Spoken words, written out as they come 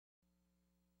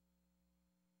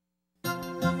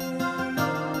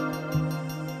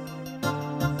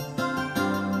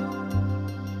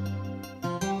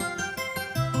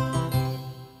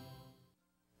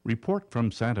Report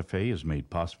from Santa Fe is made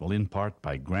possible in part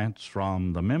by grants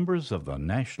from the members of the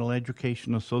National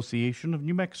Education Association of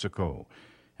New Mexico,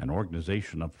 an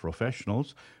organization of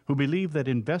professionals who believe that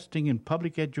investing in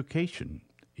public education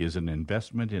is an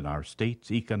investment in our state's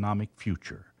economic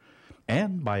future,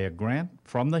 and by a grant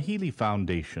from the Healy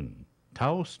Foundation,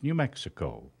 Taos, New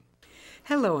Mexico.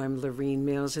 Hello, I'm Lorene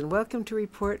Mills, and welcome to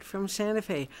Report from Santa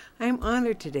Fe. I'm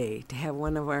honored today to have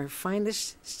one of our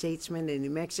finest statesmen in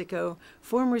New Mexico,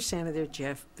 former Senator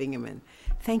Jeff Bingaman.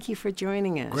 Thank you for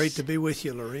joining us. Great to be with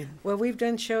you, Lorene. Well, we've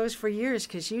done shows for years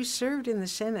because you served in the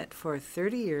Senate for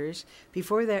 30 years.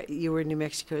 Before that, you were New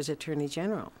Mexico's Attorney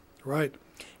General. Right.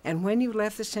 And when you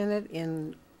left the Senate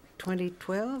in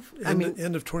 2012?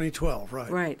 End of 2012, right.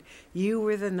 Right. You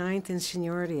were the ninth in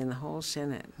seniority in the whole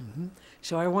Senate. Mm-hmm.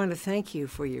 So I want to thank you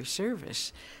for your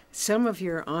service. Some of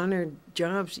your honored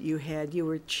jobs you had, you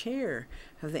were chair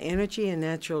of the Energy and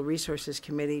Natural Resources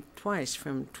Committee twice,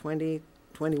 from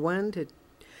 2021 to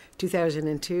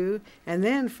 2002, and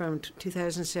then from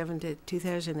 2007 to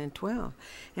 2012.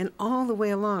 And all the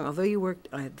way along, although you worked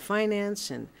at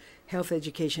Finance and Health,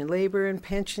 Education, Labor, and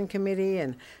Pension Committee,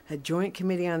 and a joint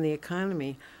committee on the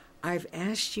economy, I've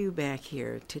asked you back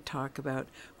here to talk about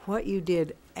what you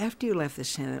did after you left the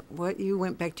Senate, what you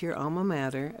went back to your alma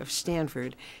mater of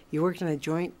Stanford. You worked on a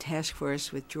joint task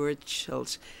force with George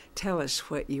Shultz. Tell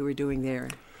us what you were doing there.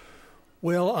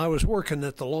 Well, I was working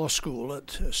at the law school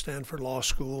at Stanford Law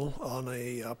School on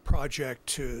a project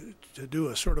to do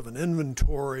a sort of an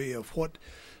inventory of what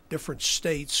different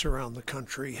states around the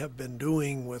country have been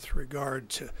doing with regard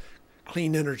to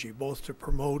clean energy, both to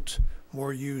promote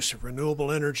more use of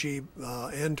renewable energy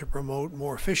and to promote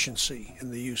more efficiency in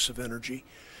the use of energy,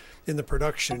 in the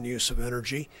production and use of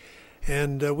energy.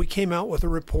 And we came out with a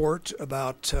report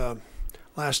about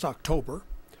last October,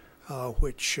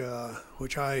 which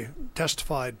I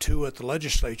testified to at the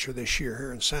legislature this year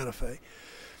here in Santa Fe,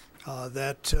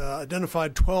 that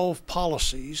identified 12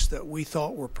 policies that we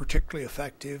thought were particularly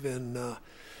effective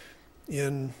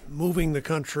in moving the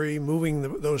country,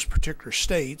 those particular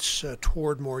states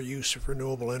toward more use of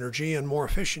renewable energy and more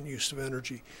efficient use of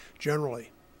energy generally.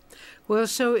 Well,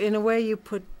 so in a way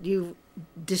you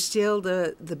distilled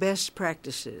the best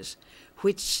practices.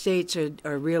 Which states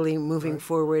are really moving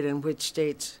forward and which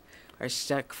states are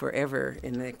stuck forever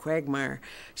in the quagmire.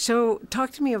 So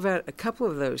talk to me about a couple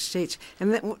of those states.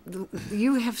 And that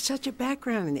you have such a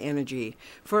background in energy.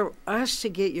 For us to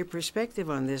get your perspective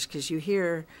on this, because you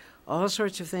hear all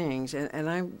sorts of things, and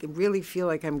I really feel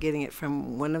like I'm getting it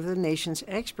from one of the nation's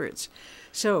experts.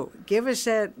 So give us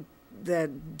that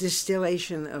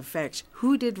distillation of facts.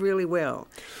 Who did really well?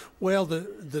 Well,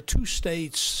 the two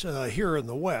states here in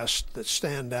the West that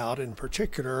stand out in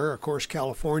particular, of course,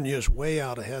 California is way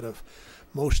out ahead of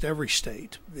most every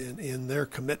state in their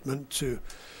commitment to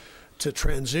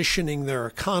transitioning their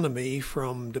economy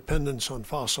from dependence on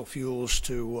fossil fuels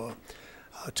to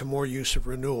more use of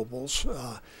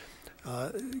renewables.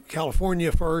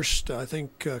 California first. I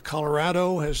think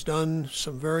Colorado has done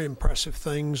some very impressive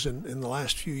things in the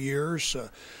last few years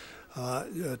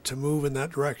to move in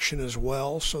that direction as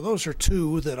well. So those are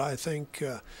two that I think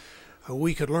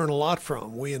we could learn a lot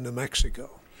from, we in New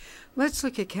Mexico. Let's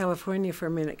look at California for a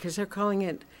minute, because they're calling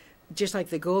it, just like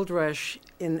the gold rush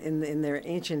in their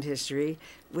ancient history,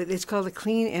 it's called a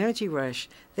clean energy rush.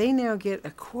 They now get a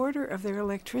quarter of their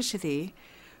electricity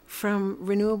from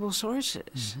renewable sources.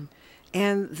 Mm-hmm.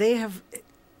 And they have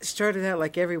started out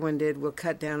like everyone did. We'll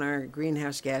cut down our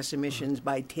greenhouse gas emissions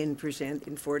by 10%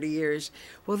 in 40 years.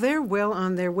 Well, they're well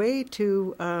on their way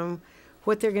to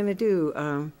what they're going to do.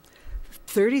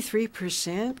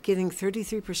 33%, getting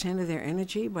 33% of their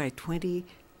energy by 2020.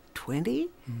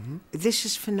 Mm-hmm. This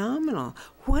is phenomenal.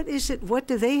 What is it? What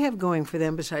do they have going for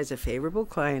them besides a favorable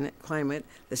climate,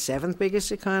 the seventh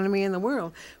biggest economy in the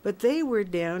world? But they were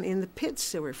down in the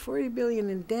pits. There were $40 billion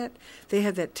in debt. They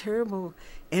had that terrible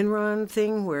Enron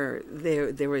thing where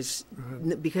there was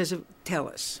because of. Tell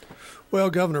us. Well,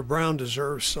 Governor Brown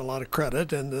deserves a lot of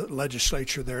credit, and the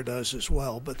legislature there does as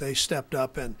well. But they stepped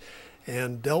up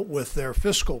and dealt with their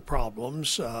fiscal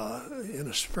problems in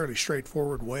a fairly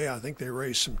straightforward way. I think they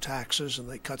raised some taxes and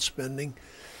they cut spending.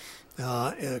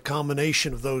 A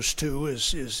combination of those two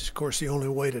is of course, the only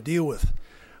way to deal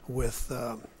with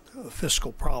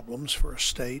fiscal problems for a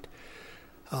state.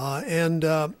 And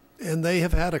they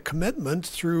have had a commitment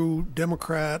through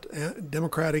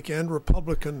Democratic and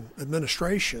Republican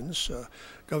administrations.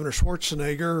 Governor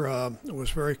Schwarzenegger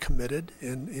was very committed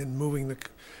in moving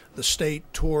the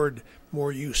state toward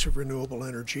more use of renewable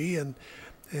energy,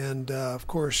 and of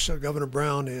course Governor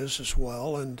Brown is as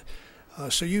well. And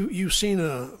so you've seen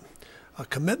a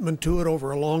commitment to it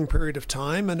over a long period of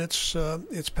time, and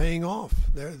it's paying off.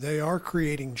 They are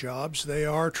creating jobs. They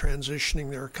are transitioning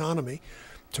their economy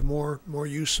to more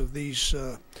use of these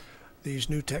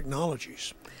new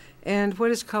technologies. And what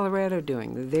is Colorado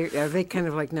doing? Are they kind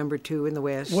of like number 2 in the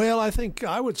West? Well,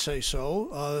 I would say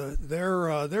so.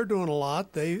 They're doing a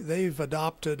lot. They've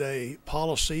adopted a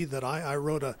policy that I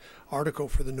wrote an article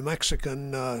for the New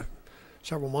Mexican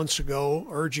several months ago,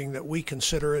 urging that we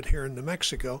consider it here in New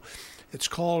Mexico. It's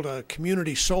called a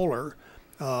community solar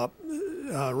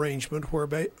arrangement,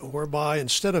 whereby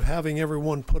instead of having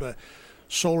everyone put a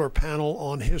solar panel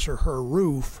on his or her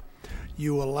roof,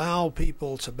 you allow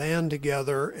people to band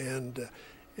together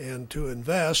and to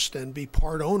invest and be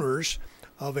part owners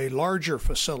of a larger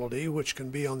facility, which can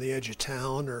be on the edge of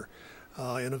town or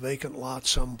in a vacant lot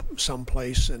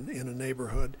someplace in a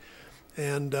neighborhood,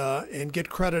 and get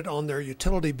credit on their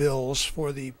utility bills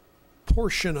for the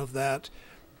portion of that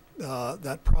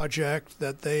project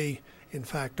that they in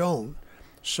fact own.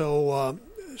 So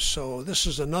this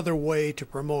is another way to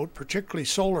promote particularly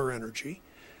solar energy.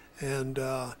 And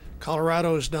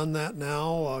Colorado has done that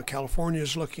now. California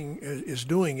is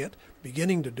doing it,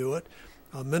 beginning to do it.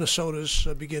 Minnesota's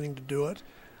beginning to do it.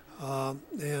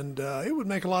 And it would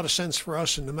make a lot of sense for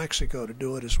us in New Mexico to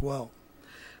do it as well.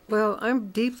 Well, I'm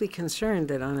deeply concerned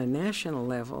that on a national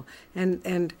level,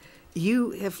 and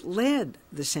you have led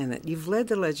the Senate, you've led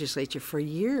the legislature for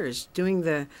years doing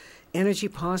the Energy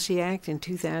Policy Act in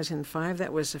 2005.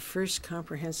 That was the first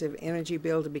comprehensive energy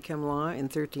bill to become law in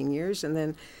 13 years. And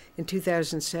then in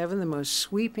 2007, the most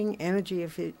sweeping energy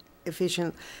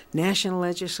efficient national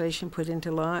legislation put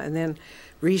into law. And then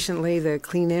recently, the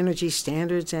Clean Energy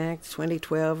Standards Act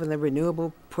 2012 and the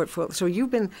renewable portfolio. So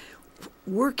you've been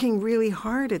working really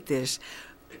hard at this.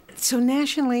 So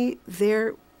nationally,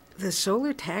 the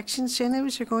solar tax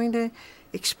incentives are going to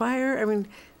expire. I mean,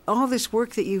 all this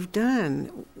work that you've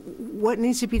done, what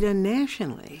needs to be done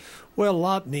nationally? Well, a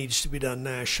lot needs to be done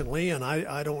nationally, and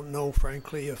I don't know,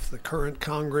 frankly, if the current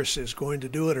Congress is going to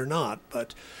do it or not.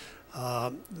 But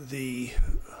the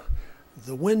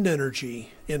wind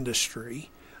energy industry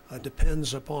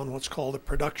depends upon what's called a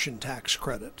production tax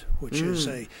credit, which is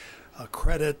a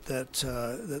credit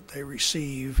that they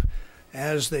receive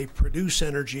as they produce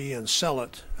energy and sell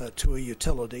it to a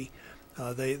utility.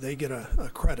 They get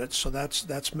a credit, so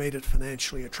that's made it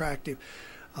financially attractive.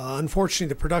 Unfortunately,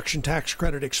 the production tax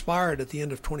credit expired at the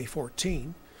end of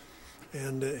 2014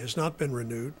 and has not been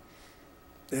renewed.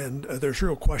 And there's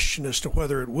real question as to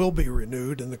whether it will be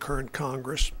renewed in the current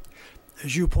Congress.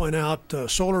 As you point out,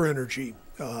 solar energy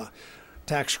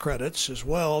tax credits as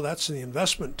well, that's the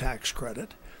investment tax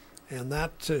credit, and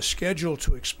that's scheduled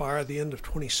to expire at the end of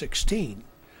 2016.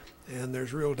 And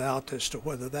there's real doubt as to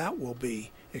whether that will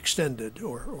be extended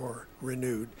or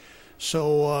renewed.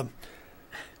 So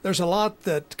there's a lot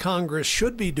that Congress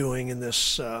should be doing in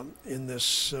this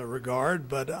regard,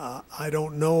 but I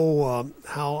don't know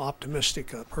how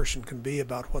optimistic a person can be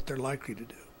about what they're likely to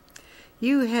do.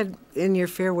 You had, in your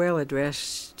farewell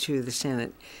address to the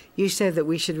Senate, you said that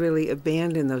we should really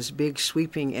abandon those big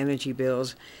sweeping energy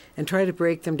bills and try to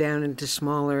break them down into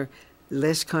smaller,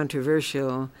 less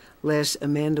controversial, less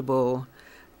amendable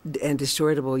and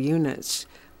distortable units.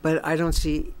 But I don't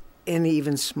see any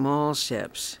even small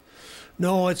steps.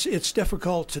 No, it's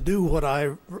difficult to do what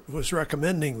I was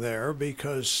recommending there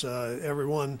because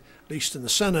everyone, at least in the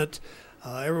Senate,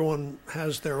 everyone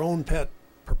has their own pet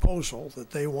proposal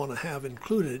that they want to have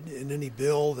included in any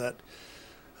bill that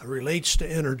relates to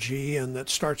energy and that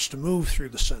starts to move through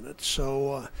the Senate.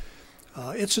 So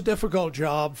it's a difficult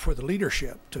job for the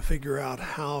leadership to figure out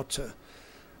how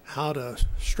to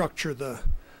structure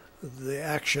the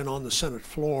action on the Senate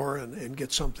floor and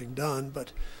get something done.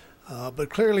 But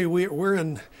clearly we're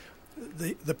in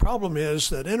the problem is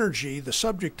that energy, the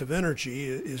subject of energy,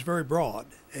 is very broad,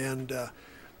 and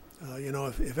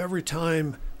if every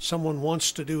time someone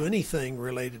wants to do anything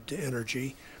related to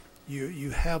energy,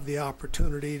 you have the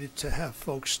opportunity to have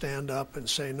folks stand up and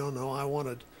say, no, I want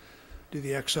to do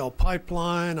the XL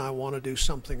pipeline. I want to do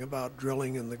something about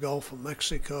drilling in the Gulf of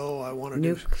Mexico. I want to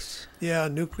do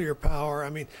nuclear power. I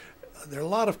mean, there are a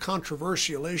lot of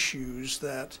controversial issues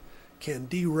that can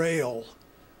derail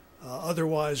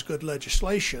otherwise good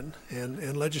legislation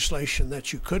and legislation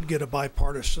that you could get a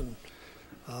bipartisan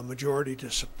majority to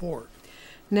support.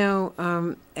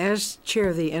 Now, as chair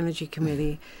of the Energy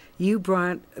Committee, you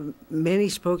brought many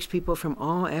spokespeople from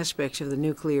all aspects of the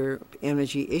nuclear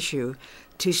energy issue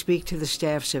to speak to the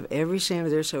staffs of every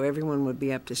senator so everyone would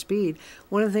be up to speed.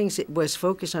 One of the things that was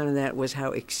focused on in that was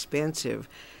how expensive.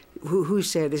 Who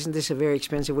said, isn't this a very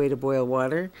expensive way to boil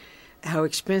water? how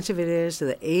expensive it is,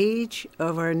 the age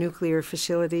of our nuclear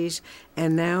facilities,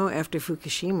 and now after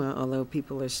Fukushima, although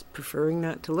people are preferring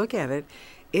not to look at it,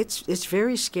 it's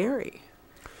very scary.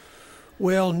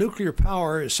 Well, nuclear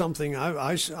power is something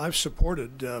I've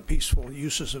supported peaceful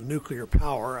uses of nuclear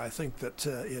power. I think that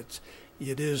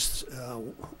it is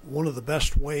one of the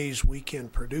best ways we can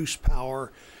produce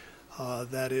power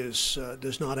that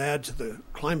does not add to the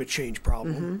climate change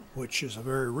problem, which is a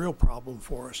very real problem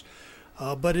for us.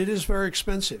 But it is very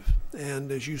expensive,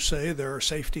 and as you say, there are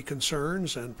safety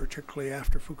concerns, and particularly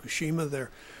after Fukushima,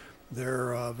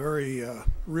 there are very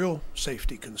real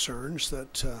safety concerns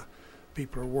that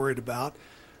people are worried about.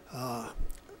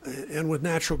 And with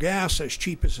natural gas, as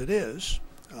cheap as it is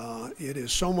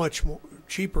so much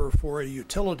cheaper for a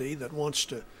utility that wants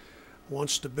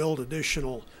to build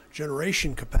additional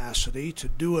generation capacity to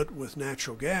do it with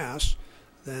natural gas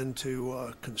than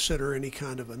to consider any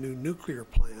kind of a new nuclear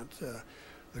plant.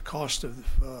 The cost of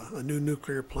a new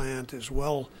nuclear plant is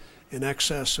well in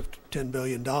excess of $10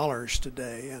 billion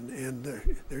today, and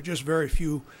there are just very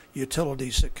few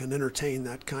utilities that can entertain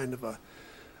that kind of a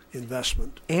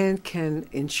investment. And can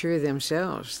insure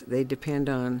themselves. They depend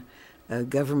on the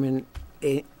government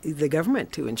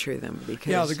to insure them.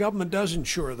 Because the government does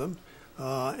insure them.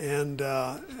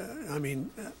 I mean,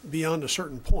 beyond a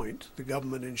certain point, the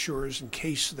government insures in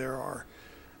case there are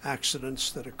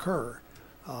accidents that occur.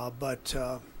 But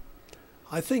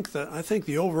I think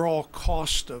the overall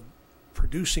cost of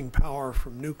producing power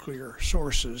from nuclear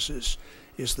sources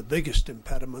is the biggest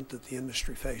impediment that the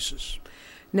industry faces.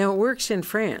 Now, it works in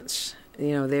France. They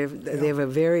have a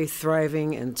very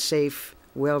thriving and safe,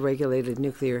 well-regulated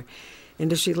nuclear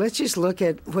industry. Let's just look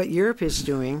at what Europe is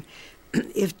doing.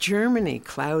 If Germany,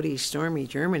 cloudy, stormy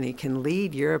Germany, can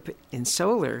lead Europe in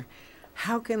solar,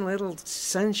 how can little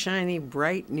sunshiny,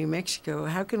 bright New Mexico,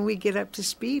 how can we get up to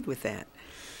speed with that?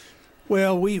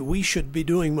 Well, we should be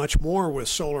doing much more with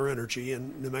solar energy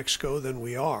in New Mexico than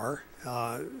we are,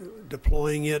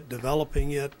 deploying it,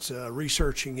 developing it,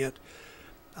 researching it.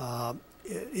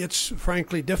 It's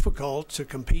frankly difficult to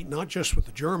compete not just with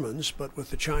the Germans, but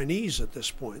with the Chinese at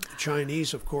this point. The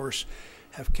Chinese, of course,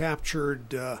 have captured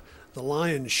the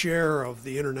lion's share of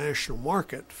the international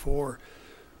market for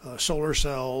solar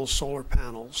cells, solar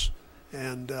panels,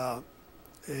 and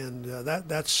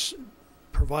that's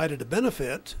provided a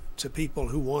benefit to people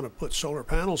who want to put solar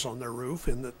panels on their roof,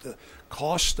 in that the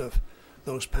cost of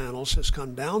those panels has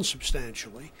come down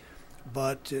substantially,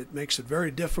 but it makes it very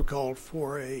difficult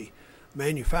for a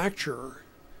manufacturer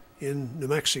in New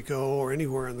Mexico or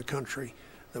anywhere in the country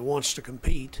that wants to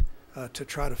compete to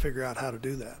try to figure out how to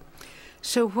do that.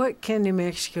 So what can New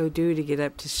Mexico do to get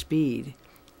up to speed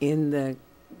in the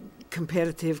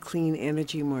competitive clean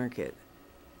energy market?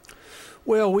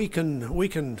 Well, we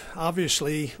can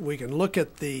obviously look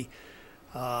at the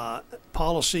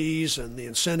policies and the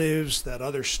incentives that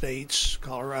other states,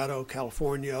 Colorado,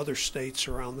 California, other states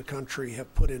around the country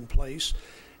have put in place,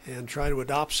 and try to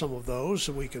adopt some of those,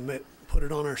 and we can put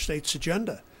it on our state's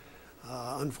agenda.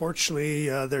 Unfortunately,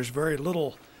 there's very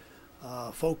little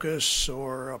focus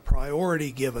or a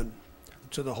priority given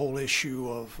to the whole issue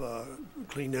of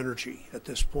clean energy at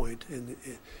this point. In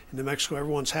New Mexico,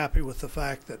 everyone's happy with the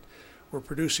fact that we're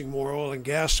producing more oil and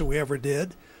gas than we ever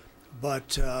did,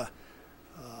 but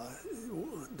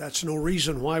that's no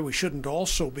reason why we shouldn't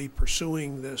also be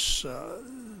pursuing this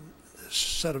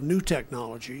set of new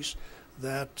technologies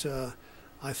that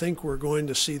I think we're going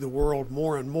to see the world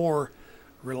more and more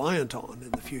reliant on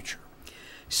in the future.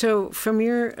 So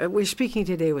we're speaking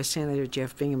today with Senator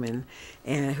Jeff Bingaman,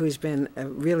 who's been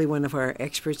really one of our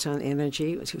experts on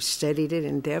energy, who studied it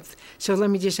in depth. So let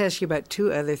me just ask you about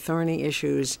two other thorny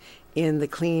issues in the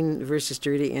clean versus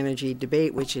dirty energy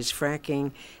debate, which is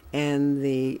fracking and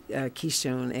the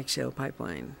Keystone XL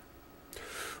pipeline.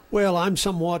 Well, I'm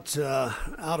somewhat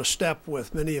out of step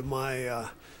with many of my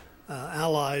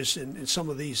allies in some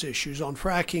of these issues. On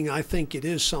fracking, I think it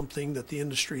is something that the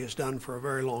industry has done for a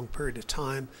very long period of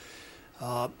time.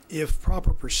 If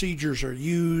proper procedures are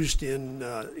used in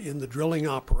the drilling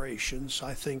operations,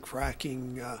 I think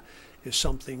fracking is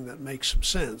something that makes some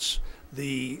sense.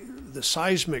 The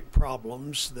seismic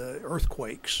problems, the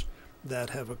earthquakes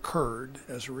that have occurred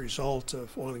as a result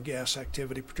of oil and gas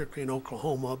activity, particularly in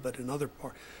Oklahoma, but in other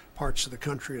parts of the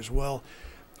country as well,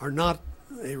 are not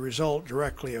a result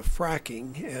directly of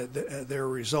fracking. They're a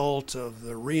result of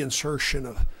the reinsertion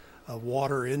of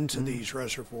water into these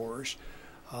reservoirs.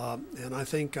 And I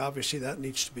think obviously that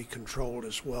needs to be controlled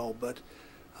as well. But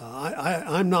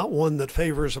I'm not one that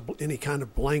favors any kind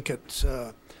of blanket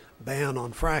ban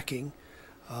on fracking.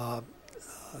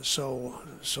 So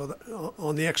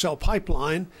on the XL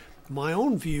pipeline, My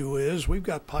own view is we've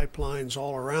got pipelines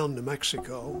all around New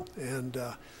Mexico, and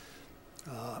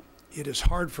it is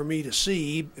hard for me to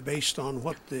see, based on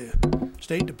what the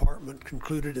State Department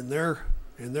concluded in their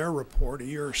report a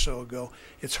year or so ago,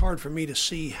 it's hard for me to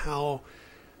see how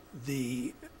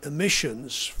the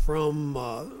emissions from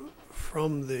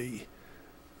the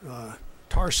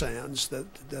tar sands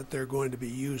that they're going to be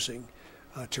using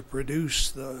to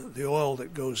produce the oil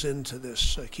that goes into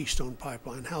this Keystone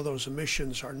Pipeline, how those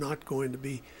emissions are not going to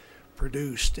be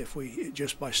produced if we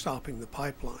just by stopping the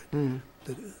pipeline.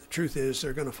 The truth is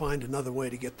they're going to find another way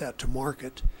to get that to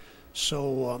market.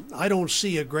 So I don't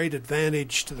see a great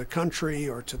advantage to the country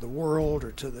or to the world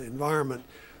or to the environment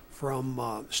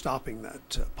from stopping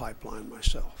that pipeline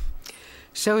myself.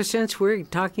 So since we're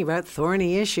talking about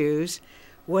thorny issues,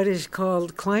 what is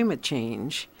called climate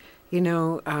change,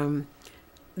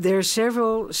 there are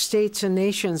several states and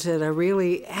nations that are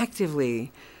really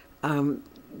actively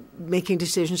making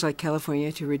decisions, like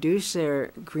California, to reduce their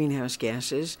greenhouse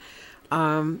gases.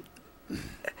 What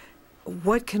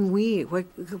can we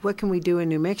do in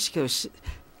New Mexico?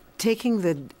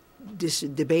 Taking this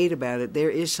debate about it, there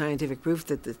is scientific proof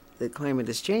that the climate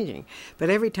is changing. But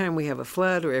every time we have a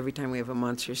flood or every time we have a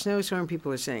monster snowstorm,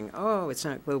 people are saying, "Oh, it's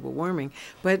not global warming."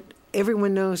 But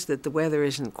everyone knows that the weather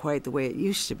isn't quite the way it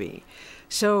used to be.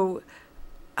 So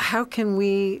how can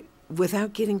we,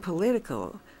 without getting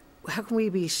political, how can we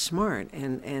be smart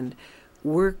and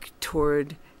work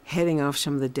toward heading off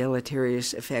some of the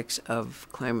deleterious effects of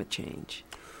climate change?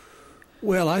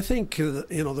 Well, I think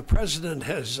the president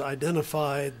has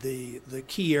identified the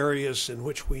key areas in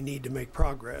which we need to make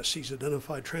progress. He's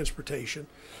identified transportation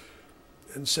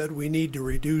and said we need to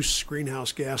reduce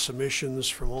greenhouse gas emissions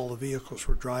from all the vehicles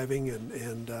we're driving,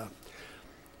 and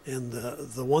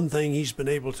the one thing he's been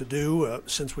able to do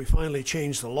since we finally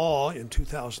changed the law in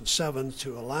 2007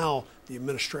 to allow the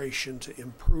administration to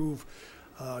improve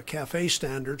CAFE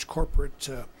standards, corporate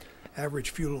average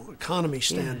fuel economy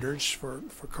standards for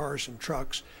cars and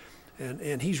trucks,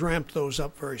 and he's ramped those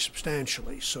up very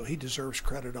substantially, so he deserves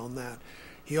credit on that.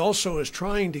 He also is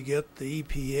trying to get the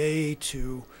EPA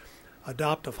to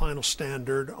adopt a final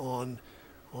standard on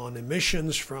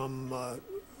emissions from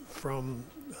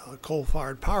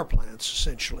coal-fired power plants,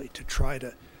 essentially, to try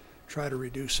to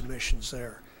reduce emissions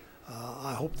there.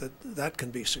 I hope that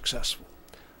can be successful.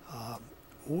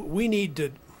 We need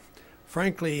to,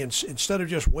 frankly, instead of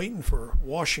just waiting for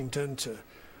Washington to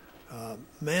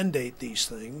mandate these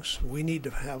things, we need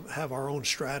to have our own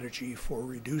strategy for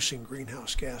reducing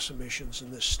greenhouse gas emissions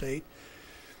in this state,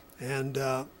 and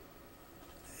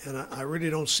I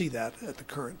really don't see that at the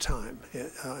current time.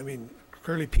 I mean,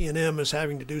 clearly P&M is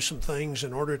having to do some things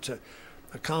in order to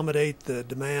accommodate the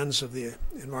demands of the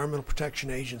Environmental Protection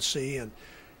Agency, and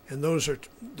those are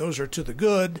to the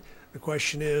good. The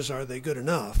question is, are they good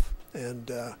enough? And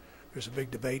there's a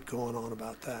big debate going on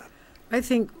about that. I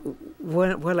think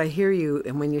what I hear you,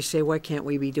 and when you say, why can't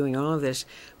we be doing all of this,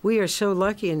 we are so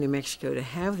lucky in New Mexico to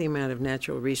have the amount of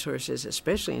natural resources,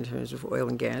 especially in terms of oil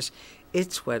and gas.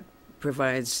 It's what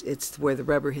provides, it's where the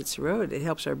rubber hits the road. It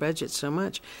helps our budget so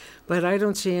much. But I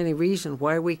don't see any reason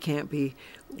why we can't be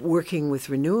working with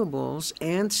renewables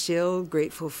and still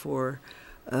grateful for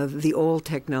the old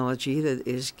technology that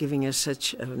is giving us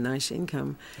such a nice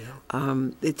income. Yeah.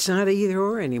 It's not either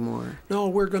or anymore. No,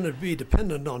 we're going to be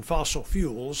dependent on fossil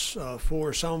fuels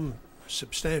for some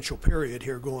substantial period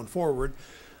here going forward,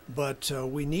 but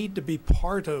we need to be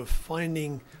part of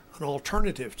finding an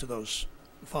alternative to those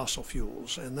fossil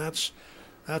fuels, and that's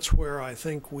where I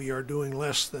think we are doing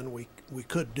less than we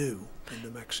could do in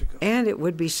New Mexico. And it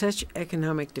would be such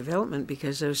economic development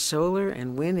because those solar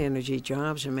and wind energy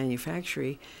jobs and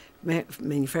manufacturing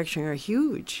are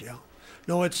huge. Yeah,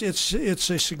 no, it's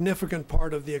a significant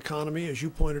part of the economy, as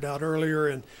you pointed out earlier,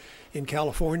 in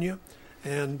California,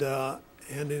 and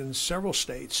in several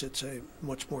states. It's a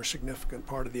much more significant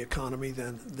part of the economy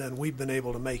than we've been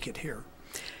able to make it here.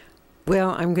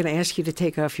 Well, I'm going to ask you to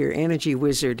take off your energy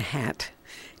wizard hat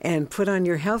and put on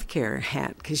your healthcare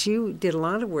hat, because you did a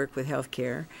lot of work with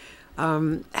healthcare.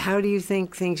 How do you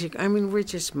think things are? I mean, we're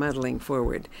just muddling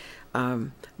forward.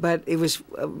 But it was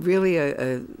really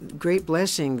a great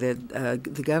blessing that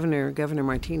the Governor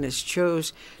Martinez,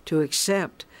 chose to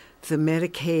accept the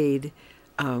Medicaid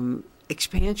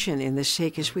expansion in the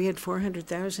state, because we had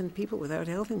 400,000 people without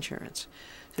health insurance.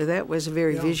 So that was a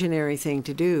very visionary thing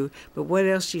to do. But what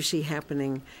else do you see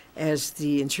happening as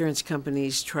the insurance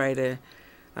companies try to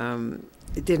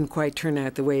it didn't quite turn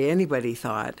out the way anybody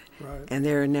thought. Right. And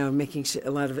they're now making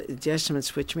a lot of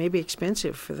adjustments, which may be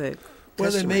expensive for the Well,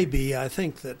 customer. they may be. I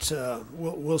think that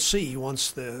we'll see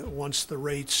once the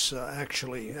rates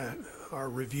actually are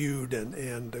reviewed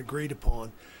and agreed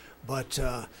upon. But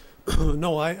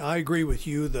no, I agree with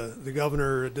you. The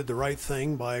governor did the right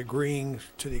thing by agreeing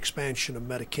to the expansion of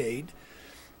Medicaid,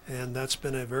 and that's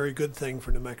been a very good thing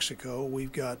for New Mexico.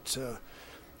 We've got,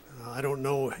 I don't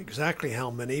know exactly how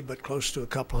many, but close to a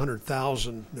couple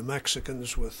 100,000 New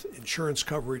Mexicans with insurance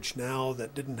coverage now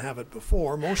that didn't have it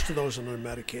before. Most of those under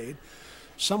Medicaid.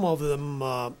 Some of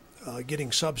them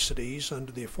getting subsidies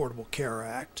under the Affordable Care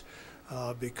Act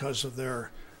because of their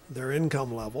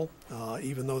income level.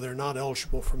 Even though they're not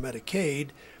eligible for Medicaid,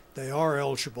 they are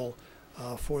eligible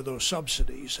for those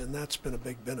subsidies, and that's been a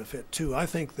big benefit too. I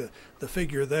think the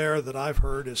figure there that I've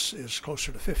heard is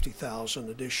closer to 50,000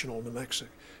 additional New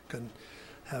Mexican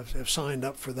have signed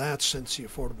up for that since the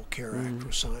Affordable Care Act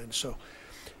was signed. So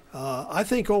I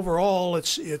think overall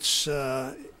it's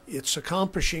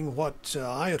accomplishing what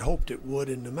I had hoped it would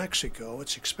in New Mexico.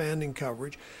 It's expanding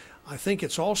coverage. I think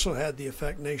it's also had the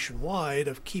effect nationwide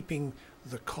of keeping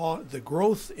the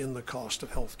growth in the cost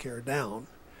of health care down.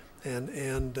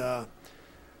 And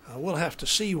we'll have to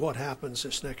see what happens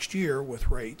this next year with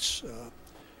rates,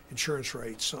 insurance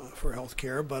rates for health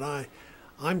care. But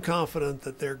I'm confident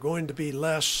that they're going to be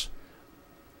less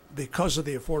because of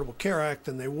the Affordable Care Act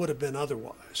than they would have been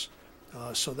otherwise.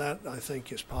 So that, I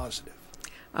think, is positive.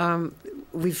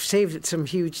 We've saved some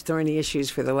huge thorny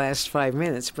issues for the last 5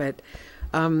 minutes, but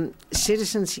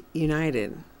Citizens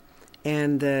United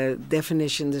and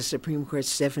the Supreme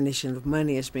Court's definition of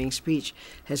money as being speech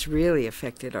has really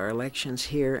affected our elections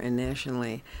here and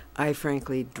nationally. I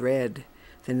frankly dread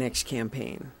the next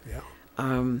campaign. Yeah.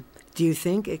 Do you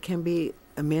think it can be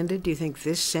amended? Do you think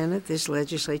this Senate, this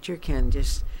legislature can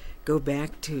just go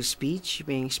back to speech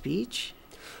being speech?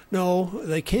 No,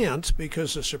 they can't,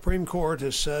 because the Supreme Court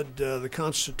has said the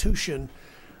Constitution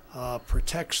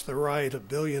protects the right of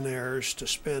billionaires to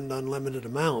spend unlimited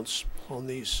amounts on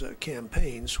these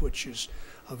campaigns, which is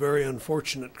a very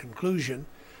unfortunate conclusion.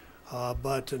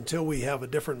 But until we have a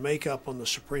different makeup on the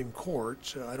Supreme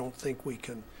Court, I don't think we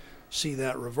can see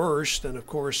that reversed. And of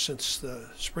course, since the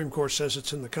Supreme Court says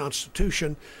it's in the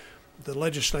Constitution, the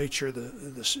legislature,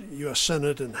 the U.S.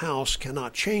 Senate and House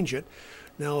cannot change it.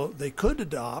 Now, they could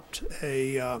adopt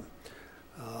a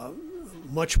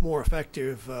much more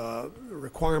effective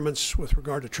requirements with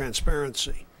regard to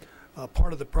transparency.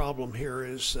 Part of the problem here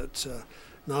is that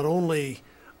not only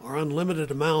are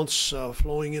unlimited amounts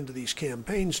flowing into these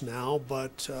campaigns now,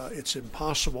 but it's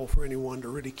impossible for anyone to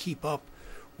really keep up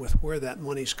with where that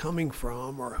money's coming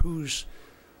from or who's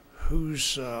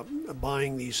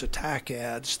buying these attack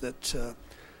ads that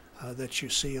you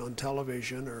see on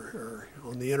television or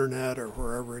on the internet or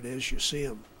wherever it is you see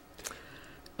them.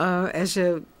 As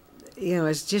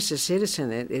just a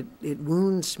citizen, it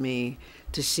wounds me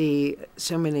to see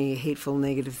so many hateful,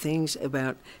 negative things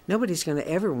about nobody's going to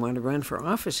ever want to run for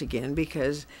office again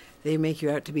because they make you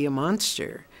out to be a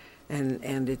monster,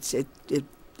 and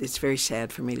it's very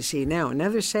sad for me to see. Now,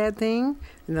 another sad thing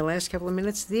in the last couple of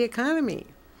minutes: the economy.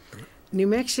 New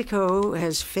Mexico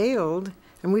has failed,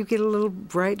 and we get a little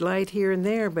bright light here and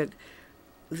there, but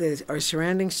our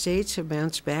surrounding states have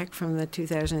bounced back from the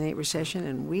 2008 recession,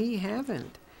 and we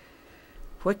haven't.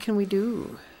 What can we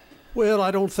do? Well,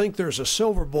 I don't think there's a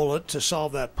silver bullet to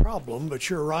solve that problem, but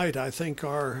you're right. I think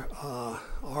our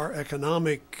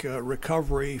economic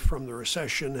recovery from the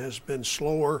recession has been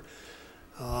slower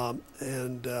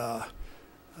and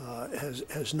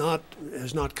has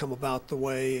not come about the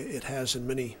way it has in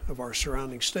many of our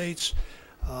surrounding states.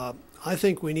 I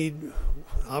think we need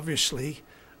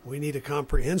a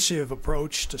comprehensive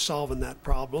approach to solving that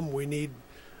problem. We need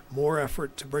more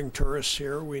effort to bring tourists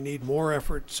here. We need more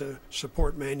effort to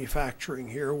support manufacturing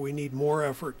here. We need more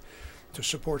effort to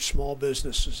support small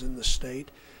businesses in the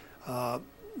state.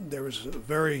 There was a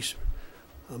very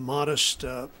modest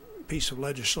piece of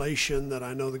legislation that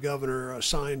I know the governor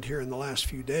signed here in the last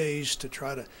few days to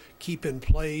try to keep in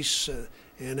place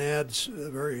and adds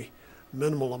very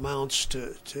minimal amounts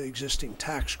to existing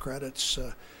tax credits.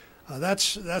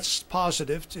 That's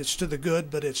positive. It's to the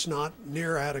good, but it's not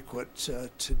near adequate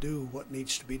to do what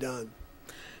needs to be done.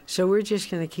 So we're just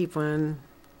going to keep on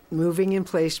moving in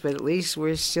place, but at least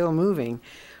we're still moving.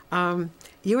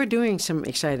 You are doing some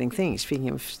exciting things, speaking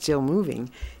of still moving.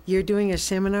 You're doing a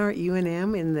seminar at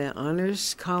UNM in the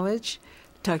Honors College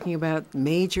talking about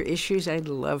major issues. I'd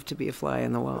love to be a fly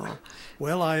on the wall.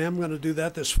 Well, I am going to do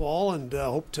that this fall and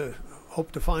hope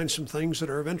to find some things that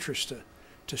are of interest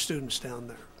to students down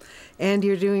there. And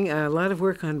you're doing a lot of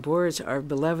work on boards, our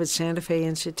beloved Santa Fe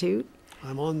Institute.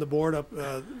 I'm on the board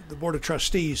of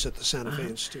Trustees at the Santa Fe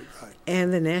Institute, right?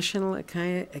 And the National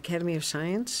Academy of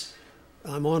Science.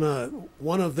 I'm on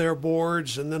one of their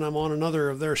boards, and then I'm on another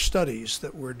of their studies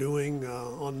that we're doing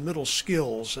on middle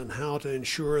skills and how to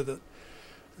ensure that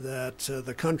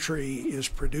the country is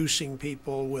producing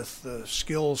people with the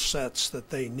skill sets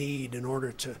that they need in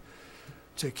order to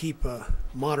keep a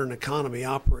modern economy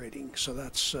operating. So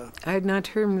that's... I had not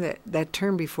heard that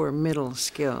term before, middle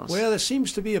skills. Well, it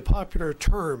seems to be a popular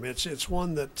term. It's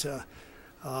one that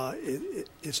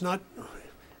it's not...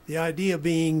 The idea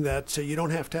being that you don't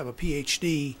have to have a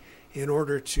PhD in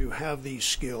order to have these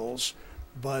skills,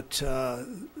 but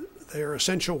they're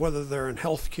essential whether they're in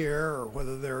healthcare or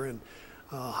whether they're in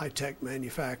high-tech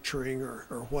manufacturing or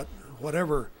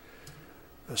whatever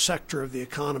sector of the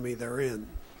economy they're in.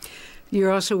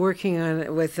 You're also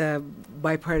working with a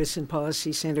bipartisan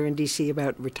policy center in D.C.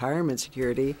 about retirement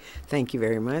security. Thank you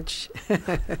very much.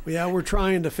 Yeah, we're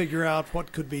trying to figure out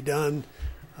what could be done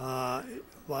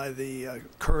by the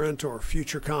current or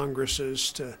future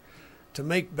Congresses to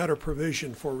make better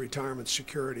provision for retirement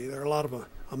security. There are a lot of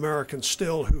Americans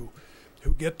still who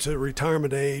get to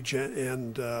retirement age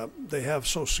and they have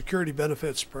Social Security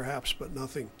benefits perhaps, but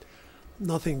nothing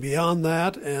beyond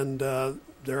that. And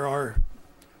there are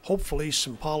hopefully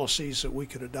some policies that we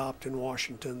could adopt in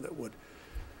Washington that would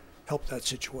help that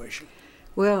situation.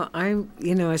 Well,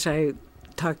 as I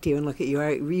talk to you and look at you,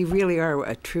 you really are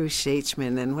a true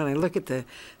statesman. And when I look at the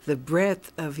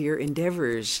breadth of your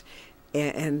endeavors,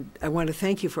 and I want to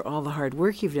thank you for all the hard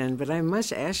work you've done, but I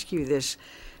must ask you this.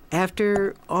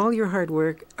 After all your hard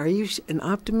work, are you an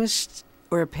optimist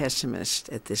or a pessimist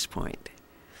at this point?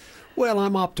 Well,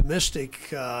 I'm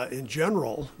optimistic in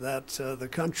general that the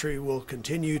country will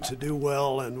continue to do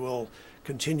well and will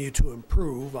continue to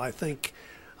improve. I think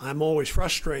I'm always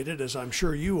frustrated, as I'm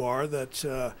sure you are,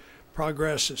 that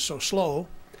progress is so slow,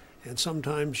 and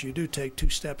sometimes you do take 2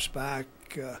 steps back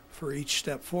for each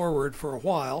step forward for a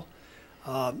while.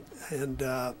 I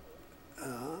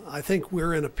think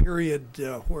we're in a period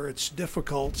where it's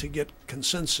difficult to get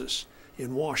consensus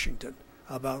in Washington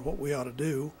about what we ought to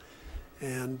do.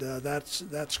 And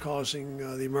that's causing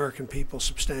the American people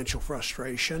substantial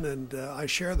frustration, and I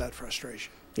share that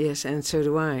frustration. Yes, and so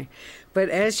do I. But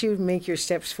as you make your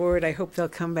steps forward, I hope they'll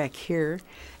come back here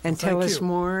and tell us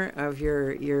more of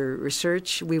your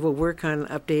research. We will work on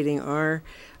updating our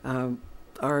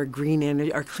green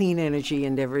energy, our clean energy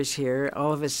endeavors here.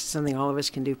 All of us, something all of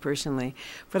us can do personally.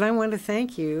 But I want to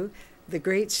thank you, the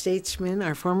great statesman,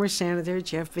 our former Senator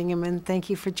Jeff Bingaman. Thank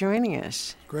you for joining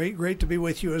us. Great to be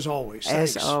with you as always.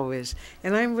 Thanks. As always.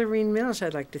 And I'm Lorene Mills.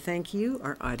 I'd like to thank you,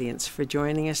 our audience, for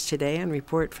joining us today on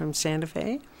Report from Santa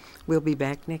Fe. We'll be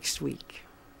back next week.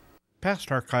 Past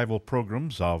archival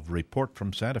programs of Report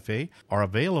from Santa Fe are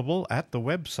available at the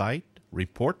website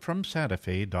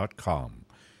reportfromsantafe.com.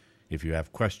 If you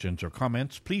have questions or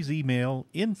comments, please email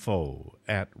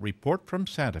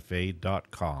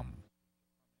info@reportfromsantafe.com.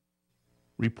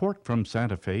 Report from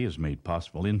Santa Fe is made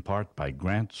possible in part by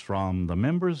grants from the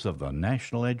members of the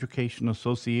National Education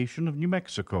Association of New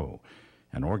Mexico,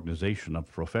 an organization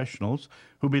of professionals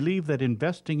who believe that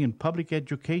investing in public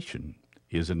education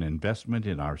is an investment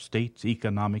in our state's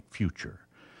economic future,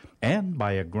 and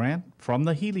by a grant from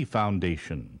the Healy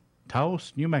Foundation,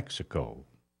 Taos, New Mexico.